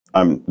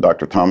I'm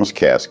Dr. Thomas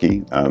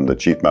Caskey. I'm the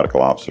Chief Medical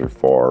Officer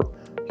for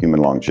Human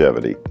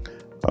Longevity.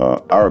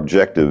 Our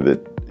objective at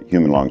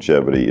Human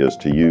Longevity is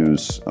to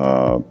use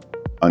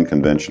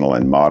unconventional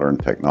and modern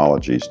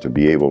technologies to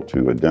be able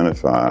to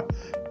identify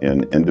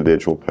in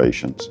individual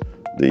patients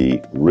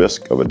the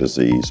risk of a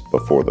disease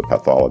before the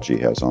pathology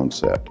has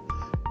onset.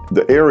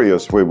 The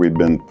areas where we've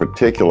been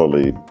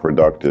particularly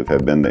productive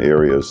have been the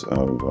areas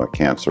of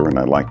cancer, and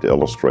I'd like to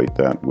illustrate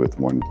that with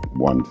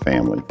one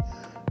family.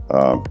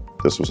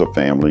 This was a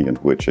family in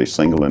which a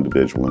single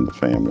individual in the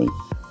family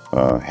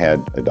had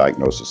a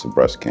diagnosis of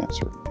breast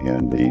cancer,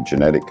 and the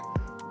genetic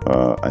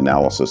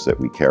analysis that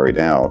we carried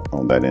out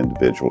on that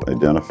individual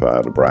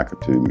identified a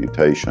BRCA2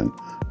 mutation,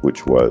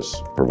 which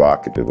was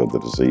provocative of the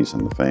disease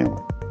in the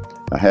family.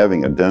 Now,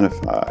 having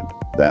identified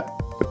that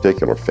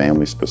particular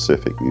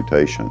family-specific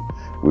mutation,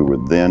 we were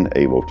then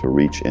able to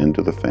reach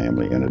into the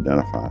family and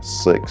identify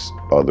 6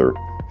 other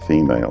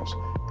females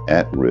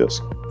at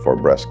risk for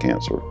breast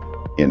cancer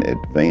in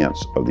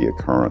advance of the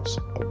occurrence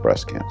of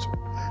breast cancer.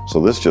 So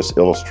this just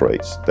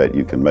illustrates that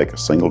you can make a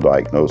single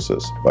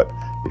diagnosis, but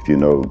if you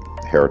know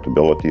the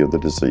heritability of the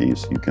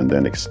disease, you can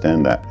then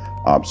extend that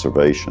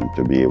observation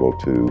to be able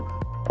to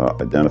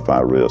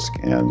identify risk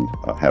and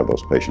have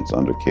those patients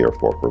under care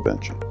for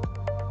prevention.